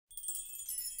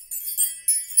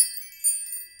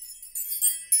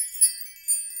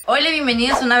Hola,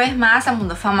 bienvenidos una vez más a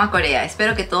Mundo Fama Corea.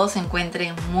 Espero que todos se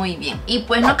encuentren muy bien. Y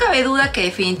pues no cabe duda que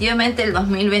definitivamente el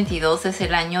 2022 es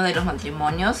el año de los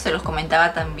matrimonios. Se los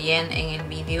comentaba también en el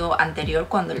vídeo anterior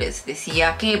cuando les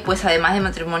decía que pues además de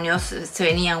matrimonios se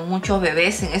venían muchos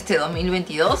bebés en este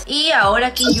 2022. Y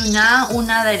ahora YUNA,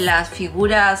 una de las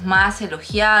figuras más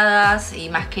elogiadas y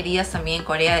más queridas también en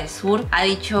Corea del Sur, ha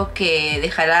dicho que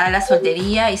dejará la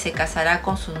soltería y se casará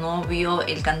con su novio,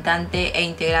 el cantante e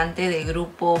integrante del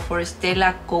grupo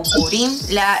FORESTELLA.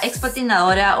 La ex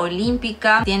patinadora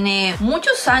olímpica tiene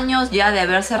muchos años ya de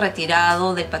haberse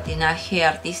retirado del patinaje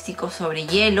artístico sobre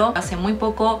hielo. Hace muy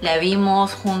poco la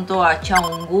vimos junto a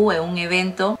Seo en un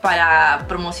evento para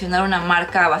promocionar una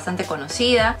marca bastante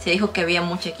conocida. Se dijo que había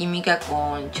mucha química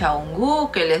con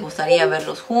Seo, que les gustaría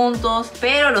verlos juntos,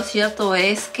 pero lo cierto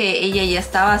es que ella ya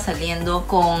estaba saliendo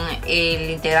con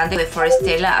el integrante de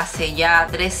FORESTELLA hace ya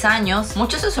 3 años.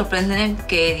 Muchos se sorprenden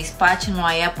que Dispatch no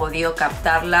haya podido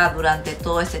captarla durante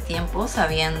todo este tiempo,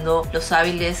 sabiendo los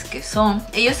hábiles que son.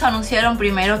 Ellos anunciaron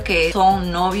primero que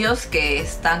son novios, que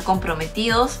están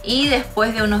comprometidos, y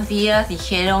después de unos días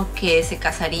dijeron que se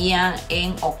casarían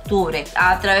en octubre.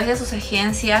 A través de sus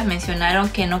agencias mencionaron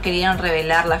que no querían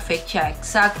revelar la fecha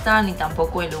exacta ni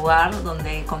tampoco el lugar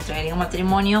donde contraerían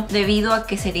matrimonio, debido a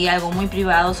que sería algo muy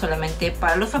privado solamente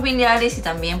para los familiares y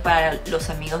también para los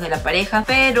amigos de la pareja.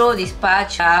 Pero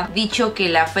Dispatch ha dicho que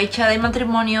la fecha del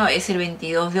matrimonio es el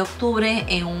 22 de octubre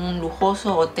en un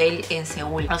lujoso hotel en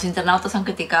Seúl. Los internautas han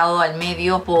criticado al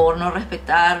medio por no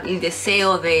respetar el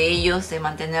deseo de ellos de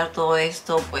mantener todo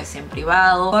esto pues en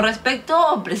privado. Con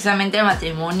respecto precisamente al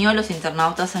matrimonio, los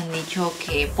internautas han dicho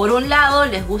que por un lado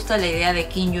les gusta la idea de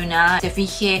que YUNA se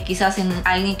fije quizás en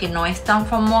alguien que no es tan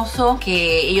famoso,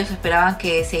 que ellos esperaban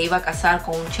que se iba a casar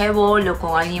con un chaebol o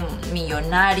con alguien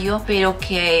millonario, pero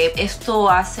que esto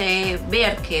hace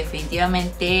ver que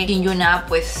definitivamente YUNA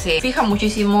pues se fija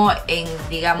muchísimo en,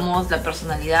 digamos, la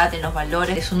personalidad, en los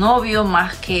valores de su novio,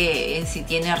 más que en si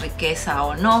tiene riqueza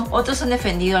o no. Otros han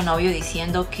defendido al novio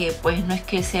diciendo que pues no es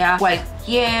que sea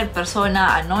cualquier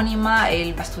persona anónima,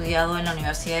 él ha estudiado en la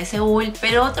Universidad de Seúl,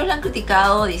 pero otros lo han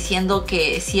criticado diciendo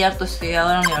que es cierto, ha estudiado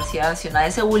en la Universidad Nacional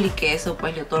de Seúl y que eso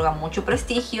pues le otorga mucho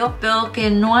prestigio, pero que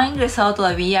no ha ingresado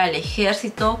todavía al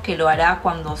ejército, que lo hará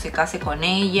cuando se case con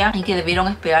ella, y que debieron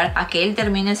esperar a que él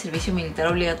termine el servicio militar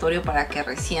obligatorio para que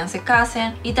recién se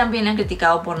casen. Y también le han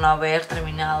criticado por no haber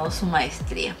terminado su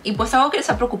maestría. Y pues algo que les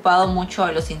ha preocupado mucho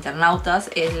a los internautas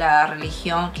es la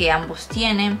religión que ambos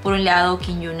tienen. Por un lado,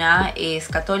 YUNA es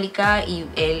católica y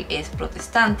él es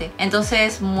protestante,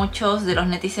 entonces muchos de los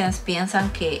netizens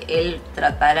piensan que él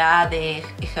tratará de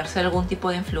ejercer algún tipo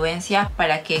de influencia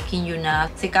para que YUNA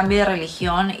se cambie de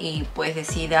religión y pues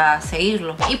decida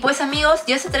seguirlo. Y pues amigos,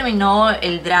 ya se terminó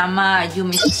el drama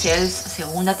Yumi'S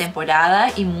segunda temporada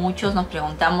y muchos nos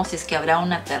preguntamos si es que habrá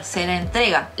una tercera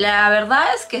entrega. La verdad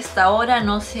es que hasta ahora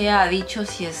no se ha dicho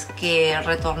si es que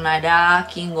retornará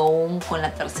Kim Go-eun con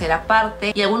la tercera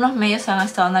parte, y algunos medios han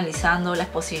estado analizando las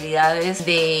posibilidades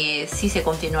de si se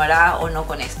continuará o no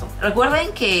con esto.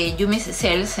 Recuerden que Yumi'S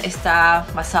está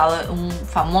basado en un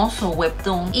famoso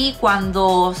webtoon, y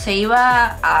cuando se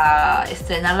iba a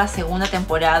estrenar la segunda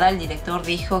temporada el director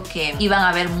dijo que iban a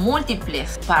haber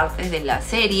múltiples partes de la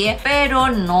serie, pero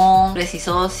no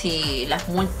precisó si las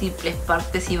múltiples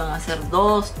partes iban a ser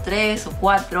 2, 3 o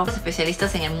 4. Los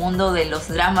especialistas en el mundo de los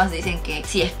dramas dicen que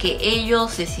si es que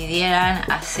ellos decidieran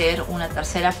hacer una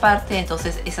tercera parte,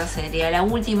 entonces esa sería la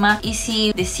última, y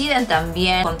si deciden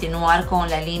también continuar con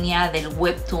la línea del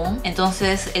webtoon,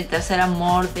 entonces el tercer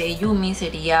amor de Yumi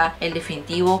sería el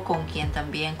definitivo, con quien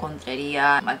también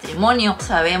contraería matrimonio.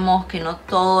 Sabemos que no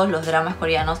todos los dramas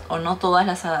coreanos o no todas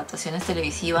las adaptaciones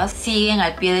televisivas siguen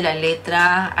al pie de la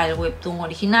letra al webtoon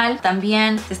original.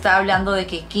 También se está hablando de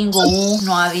que Kim Go-eun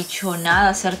no ha dicho nada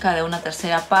acerca de una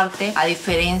tercera parte, a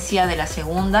diferencia de la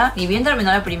segunda. Ni bien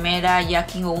terminó la primera, ya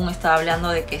Kim Go-eun estaba hablando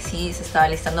de que sí se estaba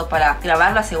listando para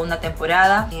grabar la segunda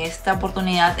temporada. En esta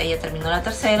oportunidad ella terminó la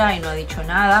tercera y no ha dicho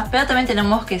nada, pero también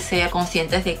tenemos que ser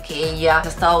conscientes de que ella ha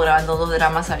estado grabando 2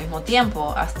 dramas al mismo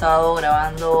tiempo. Ha estado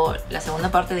grabando la segunda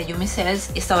parte de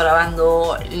Yumi'S y está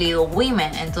grabando Little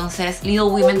Women, entonces Little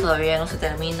Women todavía no se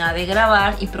termina de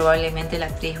grabar y probablemente la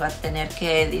actriz va a tener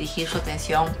que dirigir su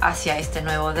atención hacia este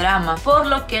nuevo drama, por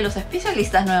lo que los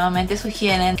especialistas nuevamente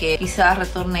sugieren que quizás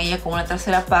retorne ella con una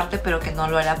tercera parte, pero que no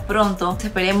lo hará pronto.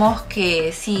 Esperemos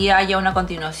que sí haya una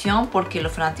continuación, porque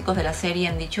los fanáticos de la serie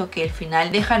han dicho que el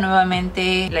final deja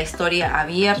nuevamente la historia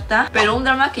abierta. Pero un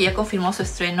drama que ya confirmó su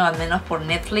estreno, al menos por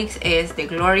Netflix, es The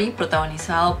Glory,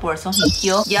 protagonizado por Seo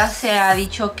Joon. Ya se ha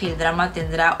dicho que el drama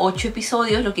tendrá 8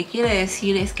 episodios, lo que quiere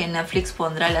decir es que Netflix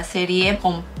pondrá la serie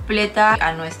completa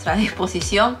a nuestra nuestra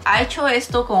disposición. Ha hecho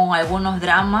esto con algunos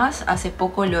dramas, hace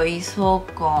poco lo hizo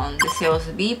con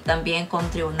Deseos VIP, también con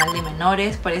Tribunal de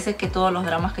Menores. Parece que todos los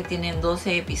dramas que tienen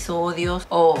 12 episodios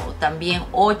o también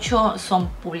 8 son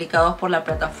publicados por la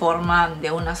plataforma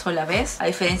de una sola vez, a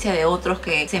diferencia de otros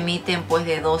que se emiten pues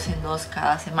de 2 en 2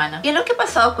 cada semana. ¿Y es lo que ha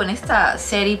pasado con esta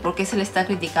serie? ¿Por qué se le está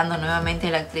criticando nuevamente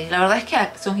a la actriz? La verdad es que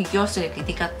a Seo Joon se le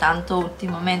critica tanto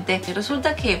últimamente. Y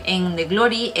resulta que en The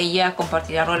Glory ella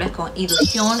compartirá roles con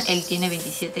Yumi'S. Él tiene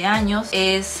 27 años,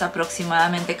 es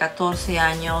aproximadamente 14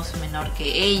 años menor que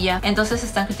ella. Entonces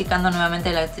están criticando nuevamente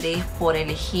a la actriz por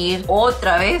elegir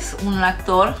otra vez un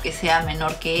actor que sea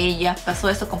menor que ella. Pasó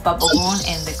esto con Pasaron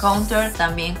en The Counter,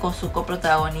 también con su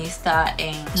coprotagonista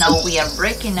en Now We Are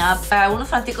Breaking Up. Algunos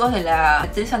fanáticos de la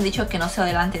actriz han dicho que no se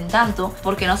adelanten tanto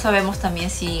porque no sabemos también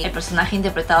si el personaje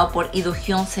interpretado por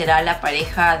Yumi'S será la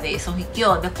pareja de Seo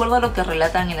Joon. De acuerdo a lo que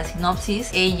relatan en la sinopsis,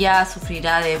 ella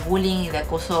sufrirá de bullying y de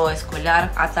acoso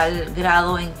escolar a tal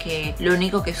grado en que lo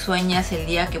único que sueña es el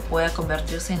día que pueda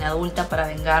convertirse en adulta para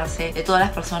vengarse de todas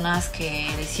las personas que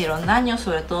le hicieron daño,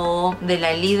 sobre todo de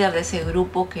la líder de ese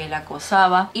grupo que la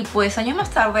acosaba. Y pues años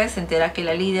más tarde se entera que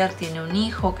la líder tiene un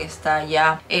hijo que está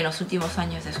ya en los últimos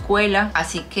años de escuela,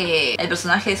 así que el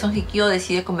personaje de Seo Joon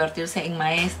decide convertirse en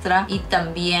maestra y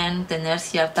también tener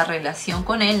cierta relación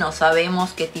con él. No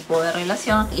sabemos qué tipo de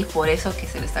relación y es por eso que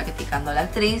se le está criticando a la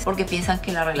actriz, porque piensan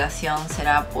que la relación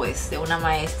será pues de una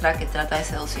maestra que trata de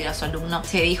seducir a su alumno.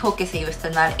 Se dijo que se iba a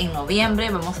estrenar en noviembre,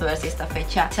 vamos a ver si esta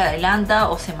fecha se adelanta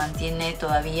o se mantiene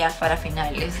todavía para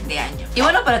finales de año. Y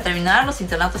bueno, para terminar, los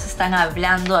internautas están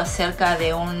hablando acerca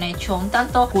de un hecho un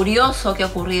tanto curioso que ha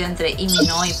ocurrido entre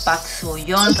Yumi'S y Park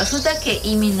Soo-yeon. Resulta que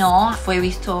Yumi'S fue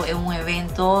visto en un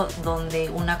evento donde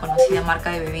una conocida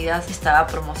marca de bebidas estaba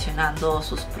promocionando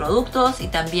sus productos y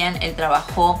también él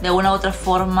trabajó de una u otra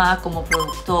forma como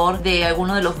productor de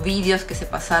algunos de los vídeos que se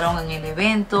pasaron en el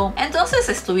evento. Entonces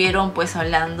estuvieron pues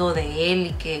hablando de él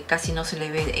y que casi no se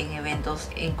le ve en eventos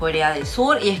en Corea del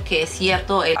Sur, y es que es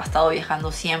cierto, él ha estado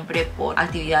viajando siempre por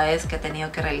actividades que ha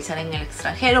tenido que realizar en el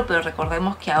extranjero, pero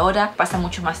recordemos que ahora pasa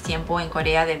mucho más tiempo en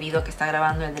Corea debido a que está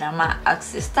grabando el drama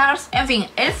Axe Stars. En fin,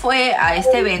 él fue a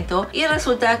este evento y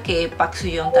resulta que Park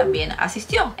Soo-yeon también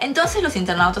asistió. Entonces los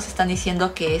internautas están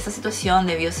diciendo que esta situación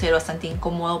debió ser bastante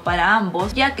incómodo para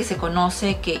ambos, ya que se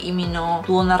conoce que Yumi'S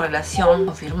tuvo una relación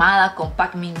confirmada con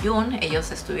Park Min-yoon.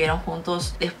 Ellos estuvieron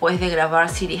juntos después de grabar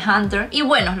City Hunter. Y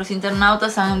bueno, los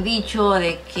internautas han dicho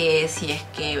de que si es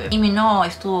que Yumi'S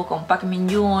estuvo con Park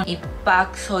Min-yoon y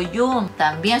Park Soo-yeon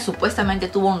también supuestamente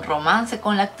tuvo un romance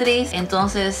con la actriz,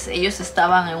 entonces ellos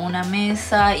estaban en una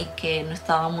mesa y que no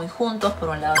estaban muy juntos. Por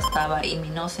un lado estaba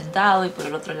Yumi'S sentado y por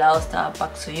el otro lado estaba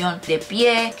Park Soo-yeon de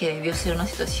pie, que debió ser una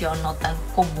situación no tan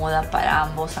cómoda para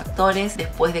ambos actores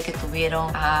después de que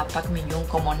tuvieron a Park Min-yoon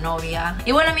como novia.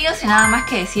 Y bueno amigos, sin nada más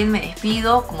que decir, me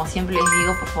despido. Como siempre les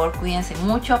digo, por favor cuídense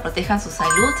mucho, protejan su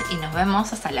salud y nos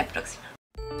vemos hasta la próxima.